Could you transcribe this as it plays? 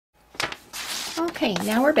Okay,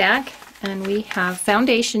 now we're back and we have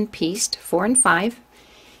foundation pieced 4 and 5.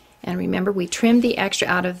 And remember, we trimmed the extra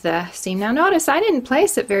out of the seam. Now notice I didn't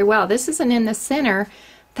place it very well. This isn't in the center.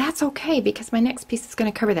 That's okay because my next piece is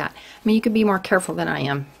going to cover that. I mean, you could be more careful than I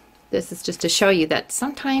am. This is just to show you that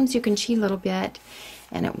sometimes you can cheat a little bit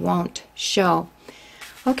and it won't show.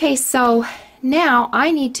 Okay, so now I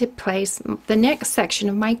need to place the next section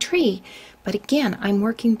of my tree. But again, I'm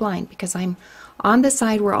working blind because I'm on the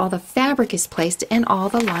side where all the fabric is placed and all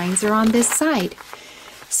the lines are on this side.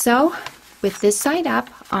 So with this side up,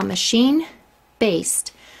 I'll machine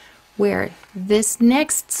baste where this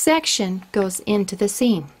next section goes into the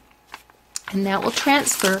seam. And that will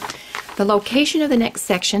transfer the location of the next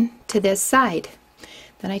section to this side.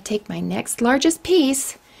 Then I take my next largest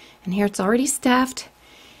piece, and here it's already stuffed,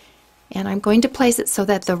 and I'm going to place it so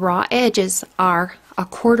that the raw edges are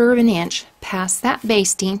 1/4 of an inch past that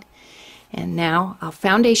basting. And now I'll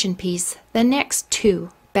foundation piece the next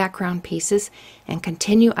 2 background pieces and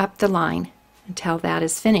continue up the line until that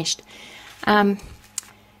is finished.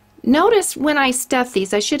 Notice when I stuff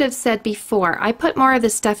these, I should have said before, I put more of the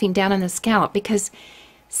stuffing down on the scallop because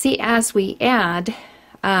see, as we add,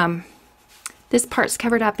 this part's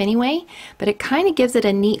covered up anyway, but it kind of gives it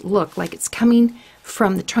a neat look, like it's coming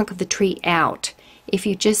from the trunk of the tree out if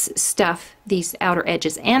you just stuff these outer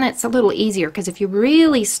edges. And it's a little easier because if you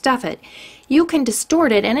really stuff it, you can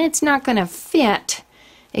distort it and it's not going to fit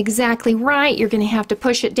exactly right. You're going to have to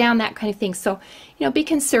push it down, that kind of thing. So, you know, be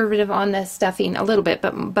conservative on the stuffing a little bit,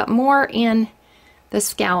 but more in the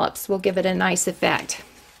scallops will give it a nice effect.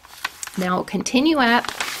 Now I'll continue up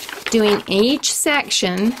doing each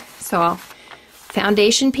section. So I'll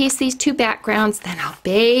foundation piece these 2 backgrounds, then I'll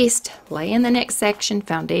baste, lay in the next section,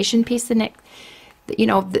 foundation piece the next, you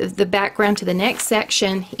know, the background to the next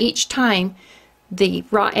section. Each time the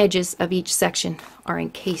raw edges of each section are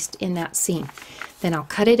encased in that seam. Then I'll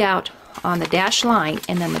cut it out on the dashed line,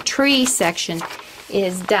 and then the tree section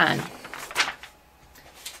is done.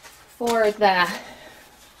 For the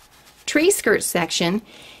tree skirt section,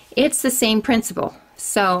 it's the same principle.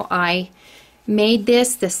 So I made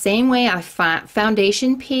this the same way. I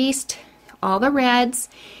foundation pieced all the reds,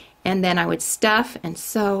 and then I would stuff and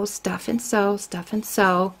sew, stuff and sew, stuff and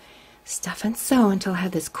sew, stuff and sew until I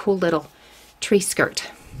had this cool little tree skirt.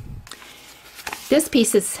 This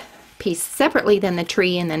piece is pieced separately than the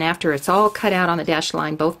tree, and then after it's all cut out on the dashed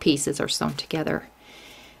line, both pieces are sewn together.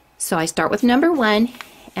 So I start with number 1,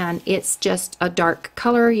 and it's just a dark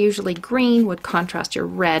color. Usually green would contrast your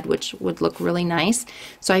red, which would look really nice.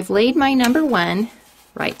 So I've laid my number 1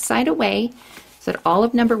 right side away so that all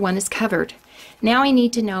of number 1 is covered. Now I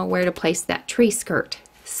need to know where to place that tree skirt.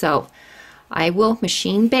 So I will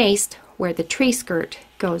machine baste where the tree skirt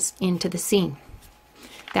goes into the seam.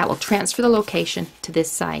 That will transfer the location to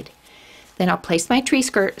this side. Then I'll place my tree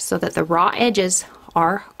skirt so that the raw edges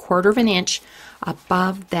are 1/4 of an inch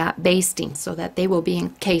above that basting, so that they will be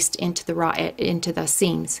encased into the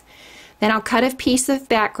seams. Then I'll cut a piece of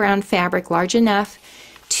background fabric large enough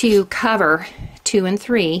to cover 2 and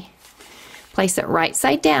 3. Place it right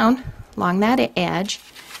side down along that edge.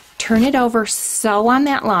 Turn it over, sew on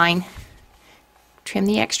that line. Trim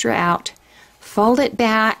the extra out. Fold it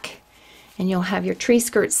back, and you'll have your tree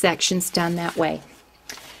skirt sections done that way.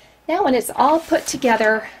 Now when it's all put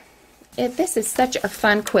together, this is such a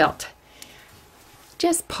fun quilt.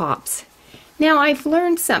 Just pops. Now I've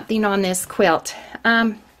learned something on this quilt.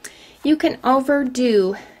 You can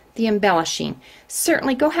overdo the embellishing.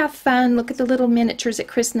 Certainly go have fun, look at the little miniatures at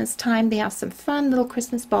Christmas time. They have some fun little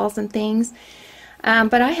Christmas balls and things.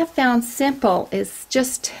 But I have found simple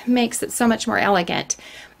just makes it so much more elegant.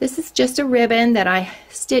 This is just a ribbon that I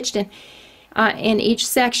stitched in each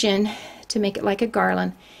section to make it like a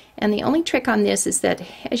garland. And the only trick on this is that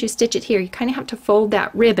as you stitch it here, you kind of have to fold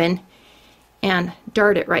that ribbon and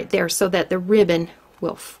dart it right there so that the ribbon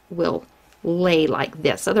will lay like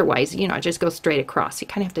this. Otherwise, you know, it just goes straight across. You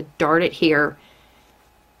kind of have to dart it here,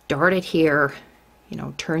 you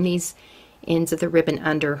know, turn these ends of the ribbon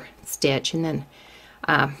under, stitch, and then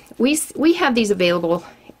we have these available.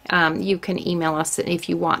 You can email us if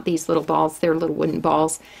you want these little balls. They're little wooden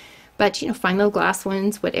balls. But, you know, fine little glass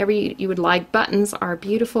ones, whatever you would like. Buttons are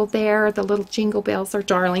beautiful there. The little jingle bells are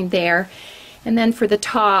darling there. And then for the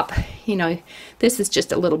top, you know, this is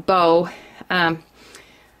just a little bow.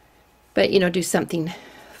 But, you know, do something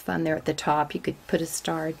fun there at the top. You could put a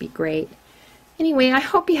star. It'd be great. Anyway, I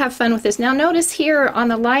hope you have fun with this. Now notice here on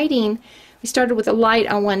the lighting, we started with a light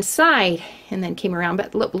on one side and then came around.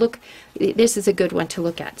 But look, this is a good one to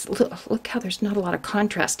look at. Look how there's not a lot of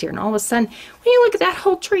contrast here. And all of a sudden, when you look at that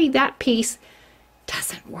whole tree, that piece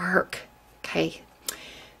doesn't work. Okay.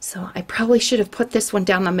 So I probably should have put this one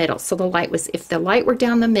down the middle. So the light was, if the light were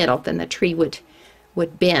down the middle, then the tree would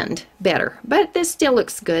bend better. But this still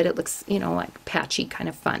looks good. It looks, you know, like patchy, kind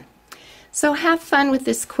of fun. So have fun with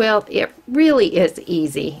this quilt. It really is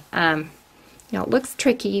easy. You know, it looks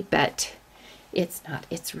tricky, but it's not.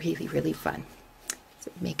 It's really, really fun.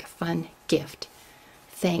 So make a fun gift.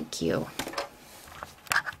 Thank you.